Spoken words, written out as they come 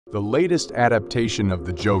the latest adaptation of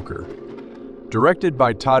the Joker, directed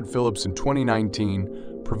by Todd Phillips in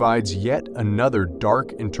 2019, provides yet another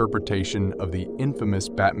dark interpretation of the infamous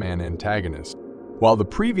Batman antagonist. While the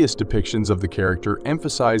previous depictions of the character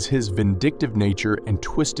emphasize his vindictive nature and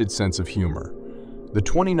twisted sense of humor, the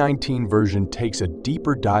 2019 version takes a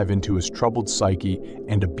deeper dive into his troubled psyche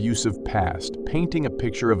and abusive past, painting a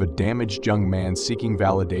picture of a damaged young man seeking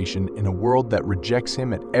validation in a world that rejects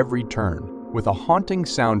him at every turn. With a haunting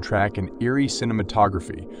soundtrack and eerie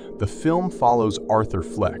cinematography, the film follows Arthur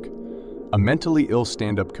Fleck, a mentally ill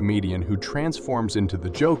stand-up comedian who transforms into the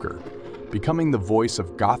Joker, becoming the voice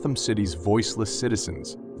of Gotham City's voiceless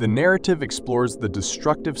citizens. The narrative explores the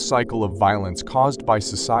destructive cycle of violence caused by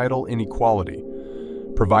societal inequality,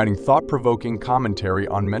 providing thought-provoking commentary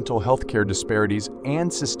on mental health care disparities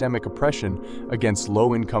and systemic oppression against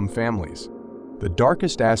low-income families. The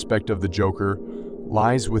darkest aspect of the Joker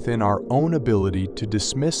lies within our own ability to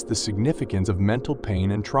dismiss the significance of mental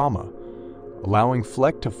pain and trauma, allowing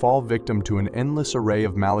Fleck to fall victim to an endless array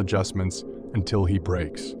of maladjustments until he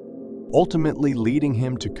breaks, ultimately leading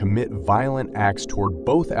him to commit violent acts toward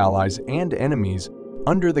both allies and enemies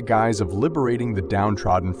under the guise of liberating the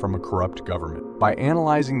downtrodden from a corrupt government. By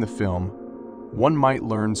analyzing the film, one might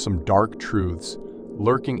learn some dark truths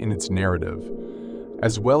lurking in its narrative,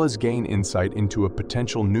 as well as gain insight into a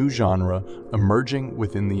potential new genre emerging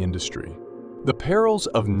within the industry. The perils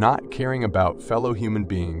of not caring about fellow human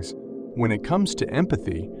beings. When it comes to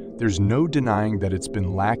empathy, there's no denying that it's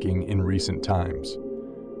been lacking in recent times.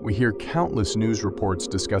 We hear countless news reports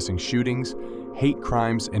discussing shootings, hate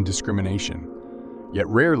crimes, and discrimination. Yet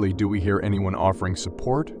rarely do we hear anyone offering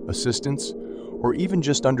support, assistance, or even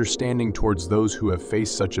just understanding towards those who have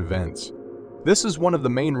faced such events. This is one of the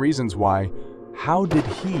main reasons why "How did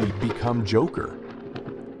he become Joker?"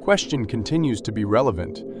 question continues to be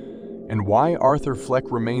relevant, and why Arthur Fleck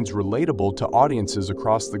remains relatable to audiences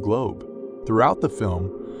across the globe. Throughout the film,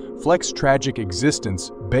 Fleck's tragic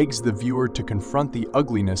existence begs the viewer to confront the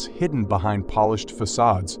ugliness hidden behind polished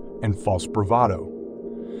facades and false bravado.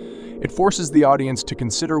 It forces the audience to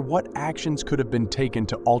consider what actions could have been taken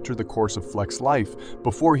to alter the course of Fleck's life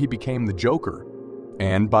before he became the Joker,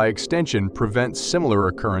 and by extension prevent similar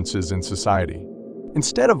occurrences in society.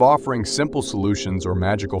 Instead of offering simple solutions or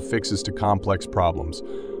magical fixes to complex problems,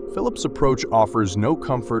 Phillips' approach offers no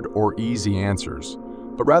comfort or easy answers,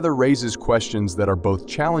 but rather raises questions that are both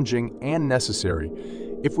challenging and necessary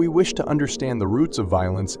if we wish to understand the roots of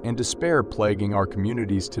violence and despair plaguing our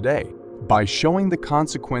communities today. By showing the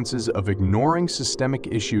consequences of ignoring systemic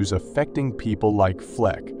issues affecting people like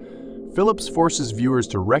Fleck, Phillips forces viewers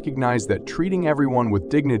to recognize that treating everyone with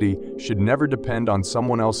dignity should never depend on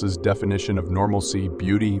someone else's definition of normalcy,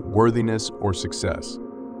 beauty, worthiness, or success,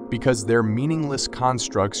 because they're meaningless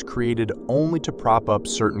constructs created only to prop up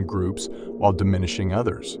certain groups while diminishing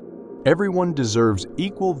others. Everyone deserves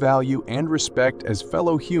equal value and respect as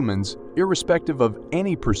fellow humans, irrespective of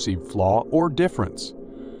any perceived flaw or difference.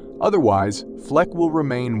 Otherwise, Fleck will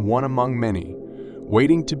remain one among many,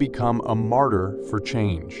 waiting to become a martyr for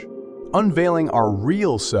change. Unveiling our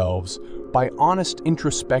real selves by honest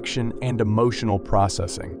introspection and emotional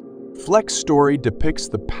processing. Fleck's story depicts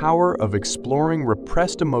the power of exploring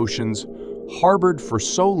repressed emotions harbored for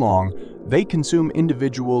so long they consume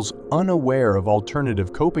individuals unaware of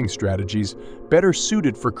alternative coping strategies better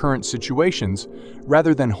suited for current situations,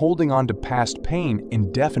 rather than holding on to past pain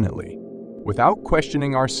indefinitely, without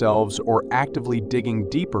questioning ourselves or actively digging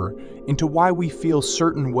deeper into why we feel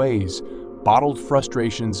certain ways. Bottled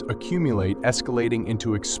frustrations accumulate, escalating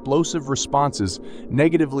into explosive responses,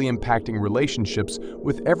 negatively impacting relationships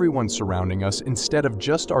with everyone surrounding us instead of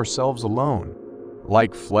just ourselves alone.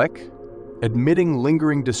 Like Fleck, admitting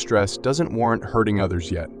lingering distress doesn't warrant hurting others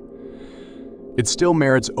yet. It still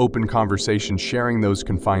merits open conversation, sharing those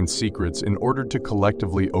confined secrets in order to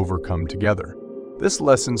collectively overcome together. This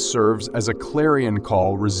lesson serves as a clarion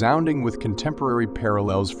call resounding with contemporary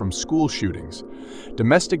parallels from school shootings,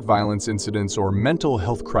 domestic violence incidents, or mental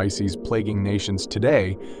health crises plaguing nations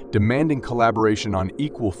today, demanding collaboration on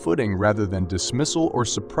equal footing rather than dismissal or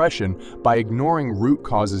suppression by ignoring root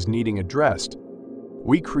causes needing addressed.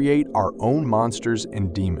 We create our own monsters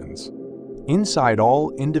and demons. Inside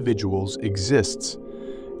all individuals exists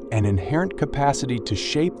an inherent capacity to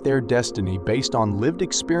shape their destiny based on lived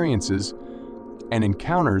experiences and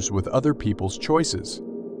encounters with other people's choices.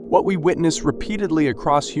 What we witness repeatedly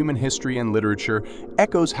across human history and literature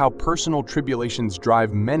echoes how personal tribulations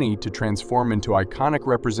drive many to transform into iconic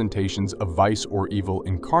representations of vice or evil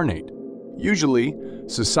incarnate. Usually,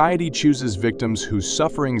 society chooses victims whose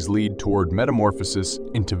sufferings lead toward metamorphosis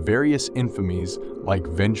into various infamies like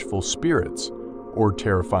vengeful spirits, or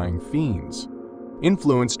terrifying fiends.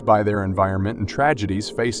 Influenced by their environment and tragedies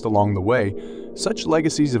faced along the way, such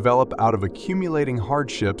legacies develop out of accumulating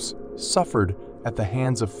hardships suffered at the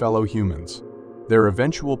hands of fellow humans. Their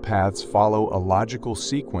eventual paths follow a logical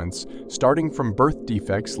sequence, starting from birth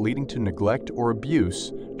defects leading to neglect or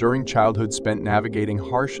abuse during childhood spent navigating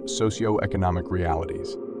harsh socioeconomic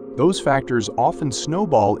realities. Those factors often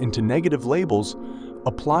snowball into negative labels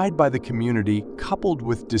applied by the community, coupled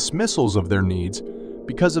with dismissals of their needs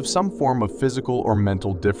because of some form of physical or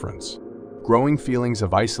mental difference. Growing feelings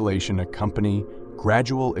of isolation accompany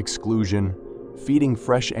gradual exclusion, feeding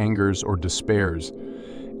fresh angers or despairs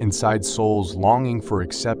inside souls longing for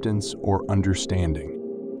acceptance or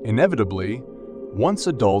understanding. Inevitably, once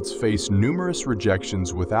adults face numerous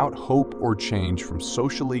rejections without hope or change from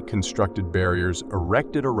socially constructed barriers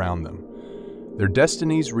erected around them, their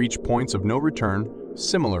destinies reach points of no return,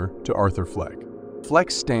 similar to Arthur Fleck. Fleck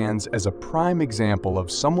stands as a prime example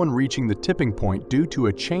of someone reaching the tipping point due to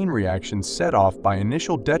a chain reaction set off by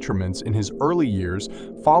initial detriments in his early years,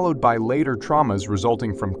 followed by later traumas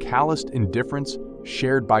resulting from calloused indifference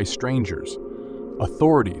shared by strangers,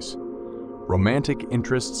 authorities, romantic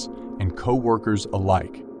interests, and co-workers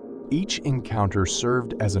alike. Each encounter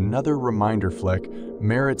served as another reminder Fleck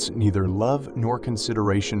merits neither love nor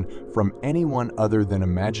consideration from anyone other than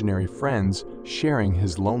imaginary friends sharing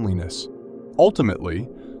his loneliness. Ultimately,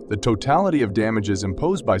 the totality of damages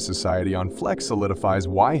imposed by society on Fleck solidifies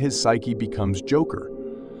why his psyche becomes Joker.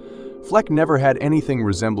 Fleck never had anything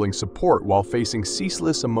resembling support while facing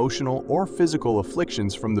ceaseless emotional or physical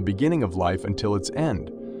afflictions from the beginning of life until its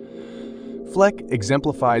end. Fleck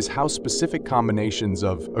exemplifies how specific combinations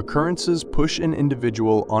of occurrences push an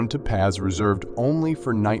individual onto paths reserved only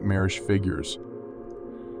for nightmarish figures.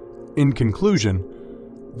 In conclusion,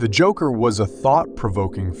 The Joker was a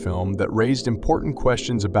thought-provoking film that raised important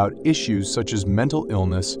questions about issues such as mental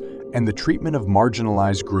illness and the treatment of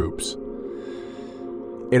marginalized groups.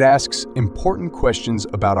 It asks important questions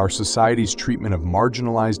about our society's treatment of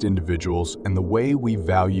marginalized individuals and the way we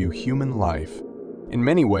value human life. In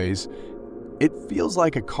many ways, it feels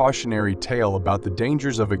like a cautionary tale about the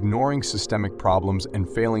dangers of ignoring systemic problems and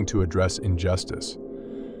failing to address injustice.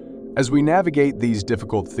 As we navigate these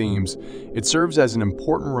difficult themes, it serves as an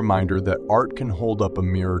important reminder that art can hold up a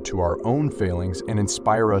mirror to our own failings and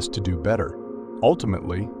inspire us to do better.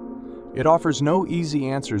 Ultimately, it offers no easy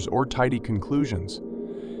answers or tidy conclusions.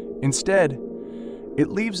 Instead, it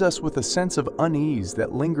leaves us with a sense of unease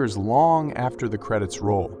that lingers long after the credits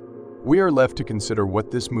roll. We are left to consider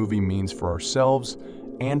what this movie means for ourselves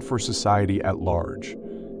and for society at large,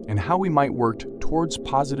 and how we might work towards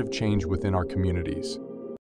positive change within our communities.